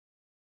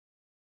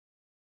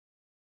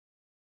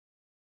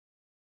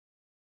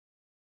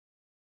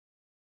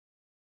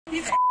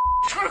He's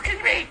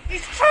choking me!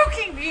 He's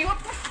choking me! What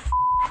the f***?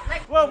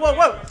 Whoa, whoa,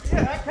 whoa!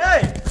 Yeah,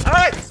 okay!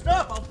 Alright,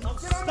 stop! I'll get on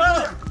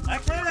stop!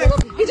 Okay!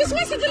 He just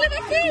wants to deliver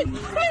food!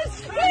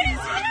 Please!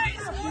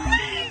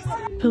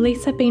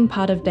 Police have been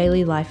part of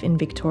daily life in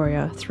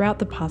Victoria throughout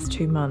the past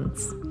 2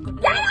 months.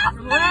 Get off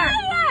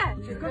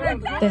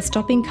me! They're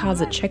stopping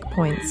cars at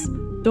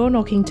checkpoints, door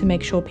knocking to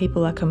make sure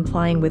people are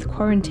complying with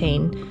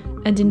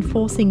quarantine, and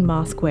enforcing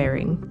mask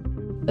wearing.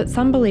 But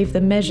some believe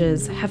the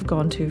measures have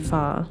gone too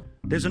far.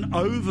 There's an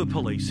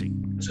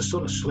over-policing. It's a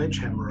sort of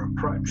sledgehammer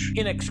approach.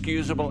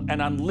 Inexcusable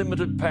and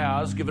unlimited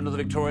powers given to the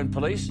Victorian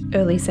Police.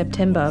 Early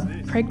September,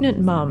 pregnant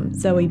mum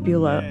Zoe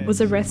Bueller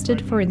was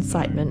arrested for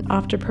incitement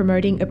after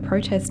promoting a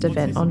protest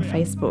event on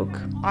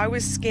Facebook. I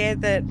was scared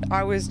that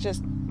I was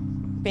just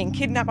being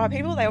kidnapped by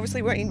people. They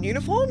obviously weren't in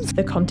uniforms.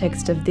 The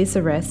context of this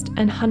arrest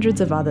and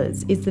hundreds of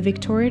others is the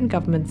Victorian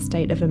Government's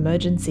state of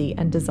emergency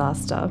and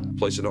disaster.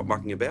 Police are not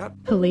mucking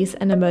about. Police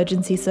and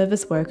emergency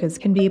service workers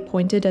can be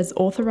appointed as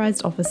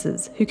authorised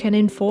officers who can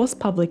enforce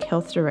public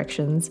health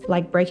directions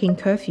like breaking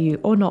curfew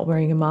or not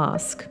wearing a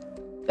mask.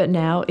 But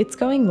now it's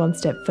going one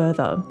step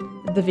further.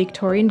 The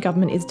Victorian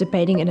Government is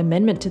debating an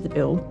amendment to the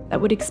bill that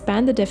would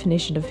expand the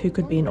definition of who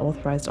could be an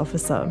authorised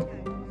officer.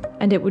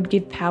 And it would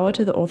give power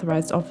to the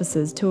authorised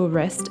officers to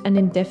arrest and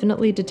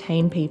indefinitely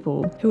detain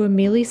people who are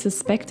merely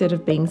suspected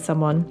of being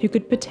someone who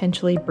could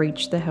potentially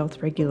breach the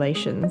health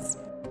regulations.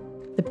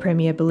 The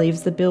Premier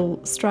believes the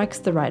bill strikes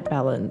the right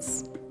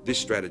balance. This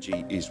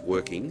strategy is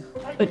working.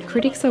 But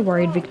critics are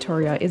worried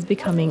Victoria is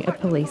becoming a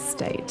police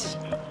state.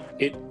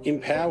 It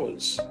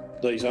empowers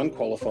these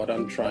unqualified,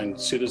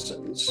 untrained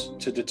citizens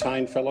to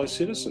detain fellow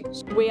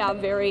citizens. We are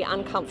very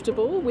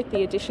uncomfortable with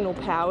the additional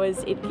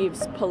powers it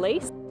gives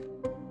police.